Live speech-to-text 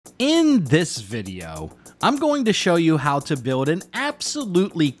In this video, I'm going to show you how to build an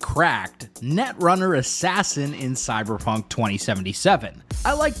absolutely cracked Netrunner assassin in Cyberpunk 2077.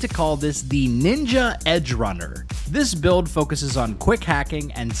 I like to call this the Ninja Edgerunner. This build focuses on quick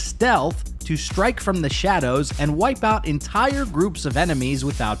hacking and stealth to strike from the shadows and wipe out entire groups of enemies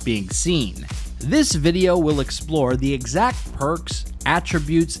without being seen. This video will explore the exact perks,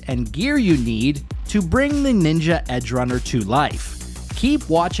 attributes, and gear you need to bring the Ninja Edgerunner to life. Keep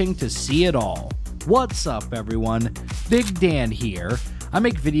watching to see it all. What's up everyone, Big Dan here. I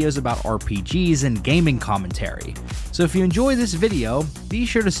make videos about RPGs and gaming commentary, so if you enjoy this video, be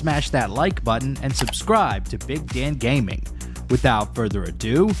sure to smash that like button and subscribe to Big Dan Gaming. Without further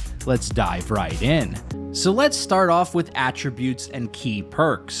ado, let's dive right in. So let's start off with attributes and key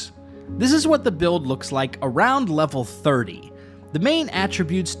perks. This is what the build looks like around level 30. The main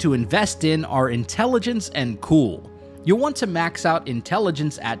attributes to invest in are intelligence and cool. You'll want to max out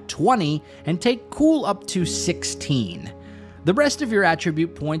intelligence at 20 and take cool up to 16. The rest of your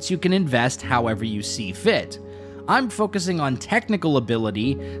attribute points you can invest however you see fit. I'm focusing on technical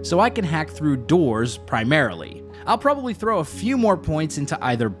ability, so I can hack through doors primarily. I'll probably throw a few more points into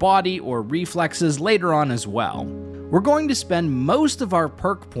either body or reflexes later on as well. We're going to spend most of our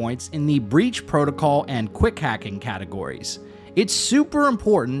perk points in the breach protocol and quick hacking categories. It's super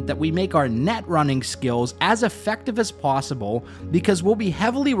important that we make our net running skills as effective as possible because we'll be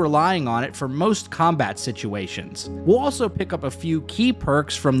heavily relying on it for most combat situations. We'll also pick up a few key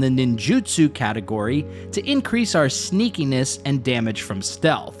perks from the ninjutsu category to increase our sneakiness and damage from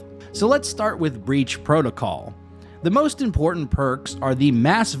stealth. So let's start with breach protocol. The most important perks are the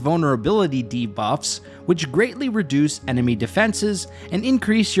mass vulnerability debuffs, which greatly reduce enemy defenses and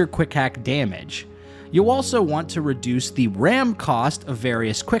increase your quick hack damage. You'll also want to reduce the RAM cost of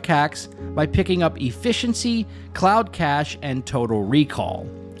various quick hacks by picking up efficiency, cloud cache, and total recall.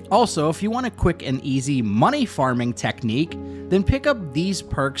 Also, if you want a quick and easy money farming technique, then pick up these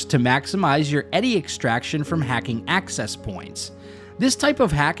perks to maximize your eddy extraction from hacking access points. This type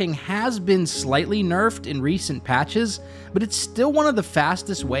of hacking has been slightly nerfed in recent patches, but it's still one of the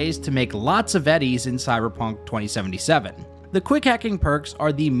fastest ways to make lots of eddies in Cyberpunk 2077. The quick hacking perks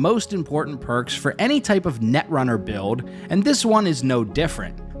are the most important perks for any type of Netrunner build, and this one is no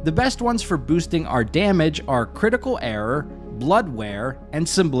different. The best ones for boosting our damage are critical error, blood wear, and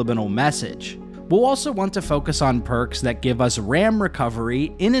subliminal message. We'll also want to focus on perks that give us RAM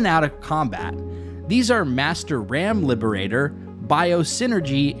recovery in and out of combat. These are Master RAM Liberator,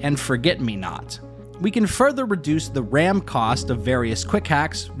 Biosynergy, and Forget Me Not. We can further reduce the RAM cost of various quick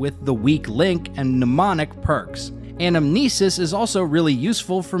hacks with the Weak Link and Mnemonic perks. Anamnesis is also really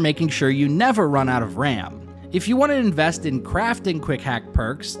useful for making sure you never run out of RAM. If you want to invest in crafting quick hack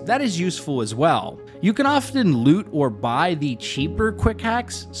perks, that is useful as well. You can often loot or buy the cheaper quick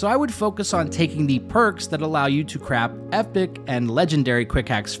hacks, so I would focus on taking the perks that allow you to craft epic and legendary quick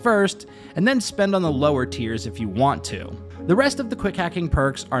hacks first, and then spend on the lower tiers if you want to. The rest of the quick hacking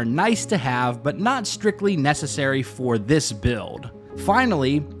perks are nice to have, but not strictly necessary for this build.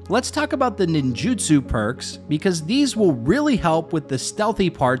 Finally, let's talk about the ninjutsu perks, because these will really help with the stealthy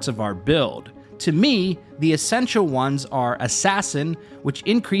parts of our build. To me, the essential ones are Assassin, which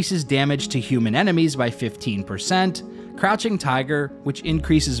increases damage to human enemies by 15%, Crouching Tiger, which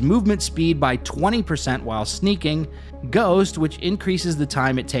increases movement speed by 20% while sneaking, Ghost, which increases the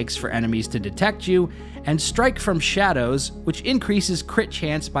time it takes for enemies to detect you, and Strike from Shadows, which increases crit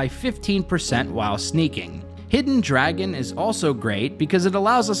chance by 15% while sneaking. Hidden Dragon is also great because it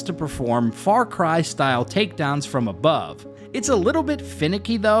allows us to perform Far Cry style takedowns from above. It's a little bit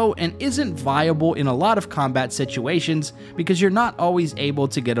finicky though and isn't viable in a lot of combat situations because you're not always able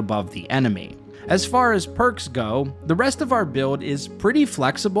to get above the enemy. As far as perks go, the rest of our build is pretty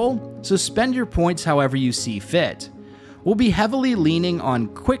flexible, so spend your points however you see fit. We'll be heavily leaning on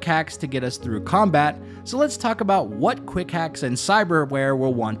quick hacks to get us through combat, so let's talk about what quick hacks and cyberware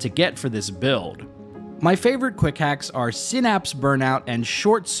we'll want to get for this build. My favorite quick hacks are Synapse Burnout and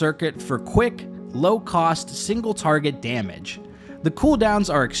Short Circuit for quick, low-cost, single-target damage. The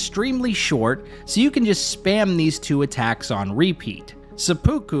cooldowns are extremely short, so you can just spam these two attacks on repeat.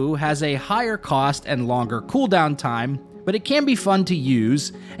 Seppuku has a higher cost and longer cooldown time, but it can be fun to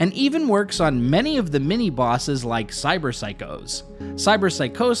use, and even works on many of the mini-bosses like Cyberpsychos.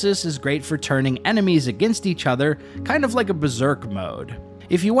 Cyberpsychosis is great for turning enemies against each other, kind of like a berserk mode.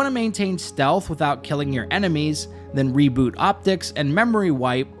 If you want to maintain stealth without killing your enemies, then Reboot Optics and Memory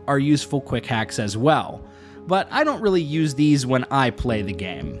Wipe are useful quick hacks as well, but I don't really use these when I play the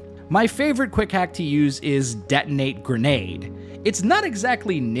game. My favorite quick hack to use is Detonate Grenade. It's not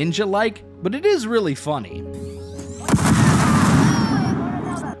exactly ninja-like, but it is really funny.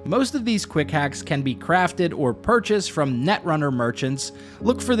 Most of these quick hacks can be crafted or purchased from NETRUNNER merchants.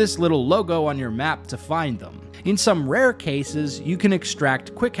 Look for this little logo on your map to find them. In some rare cases, you can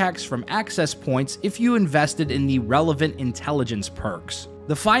extract quick hacks from access points if you invested in the relevant intelligence perks.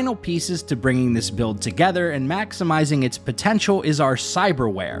 The final pieces to bringing this build together and maximizing its potential is our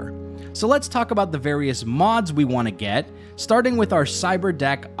cyberware. So let's talk about the various mods we want to get, starting with our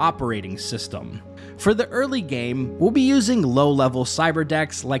Cyberdeck operating system. For the early game, we'll be using low-level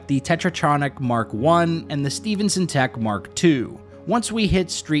cyberdecks like the Tetratronic Mark I and the Stevenson Tech Mark II. Once we hit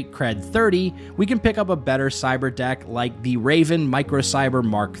Street Cred 30, we can pick up a better cyberdeck like the Raven Microcyber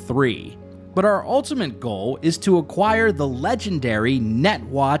Mark III. But our ultimate goal is to acquire the legendary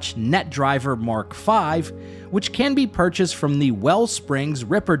NetWatch NetDriver Mark V, which can be purchased from the Wellsprings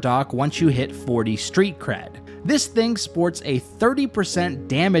Ripper Dock once you hit 40 Street Cred. This thing sports a 30%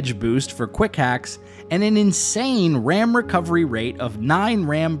 damage boost for quick hacks and an insane RAM recovery rate of 9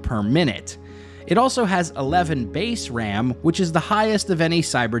 RAM per minute. It also has 11 base RAM, which is the highest of any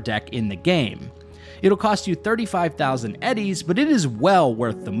cyberdeck in the game. It'll cost you 35,000 eddies, but it is well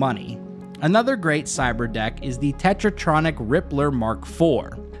worth the money. Another great cyberdeck is the Tetratronic Rippler Mark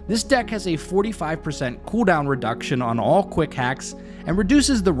IV. This deck has a 45% cooldown reduction on all quick hacks and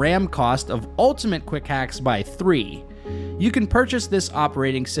reduces the RAM cost of ultimate quick hacks by 3. You can purchase this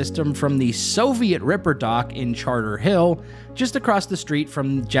operating system from the Soviet Ripper Dock in Charter Hill, just across the street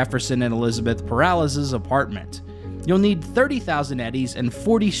from Jefferson and Elizabeth Perales' apartment. You'll need 30,000 eddies and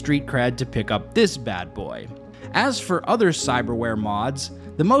 40 street cred to pick up this bad boy. As for other cyberware mods,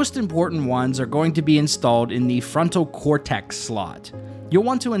 the most important ones are going to be installed in the frontal cortex slot. You'll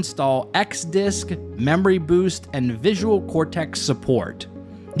want to install X-Disk, Memory Boost, and Visual Cortex support.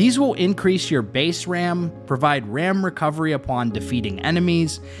 These will increase your base RAM, provide RAM recovery upon defeating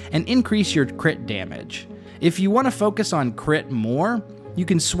enemies, and increase your crit damage. If you want to focus on crit more, you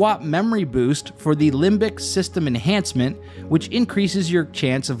can swap Memory Boost for the Limbic System Enhancement, which increases your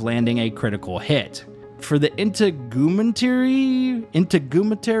chance of landing a critical hit. For the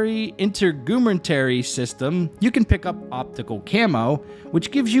intergumentary system, you can pick up Optical Camo,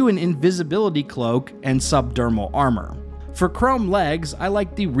 which gives you an invisibility cloak and subdermal armor. For chrome legs, I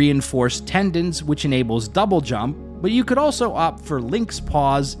like the Reinforced Tendons, which enables double jump, but you could also opt for Lynx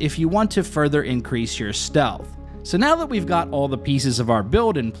Paws if you want to further increase your stealth. So now that we've got all the pieces of our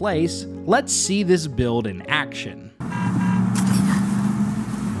build in place, let's see this build in action.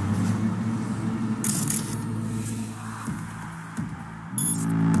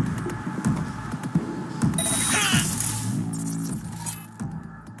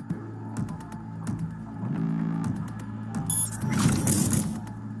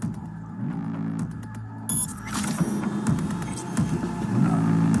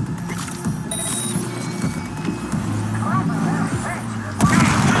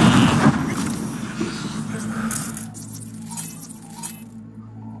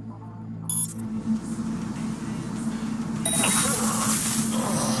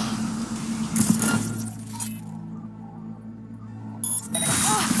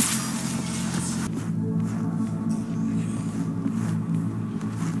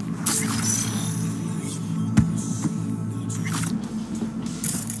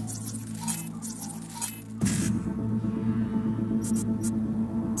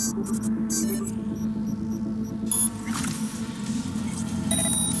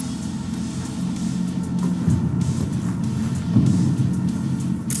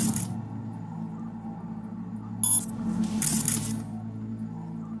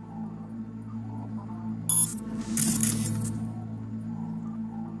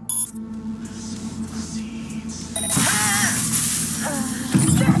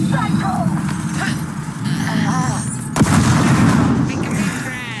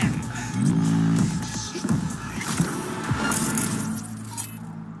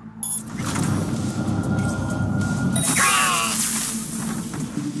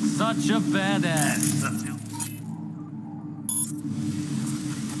 Such a badass.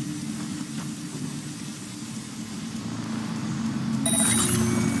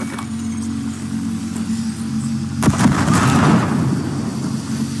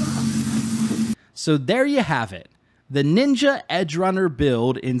 So there you have it, the Ninja Edgerunner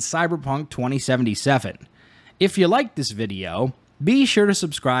build in Cyberpunk 2077. If you liked this video, be sure to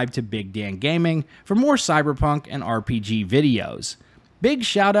subscribe to Big Dan Gaming for more Cyberpunk and RPG videos. Big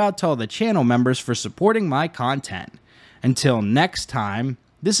shout out to all the channel members for supporting my content. Until next time,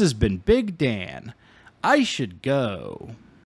 this has been Big Dan. I should go.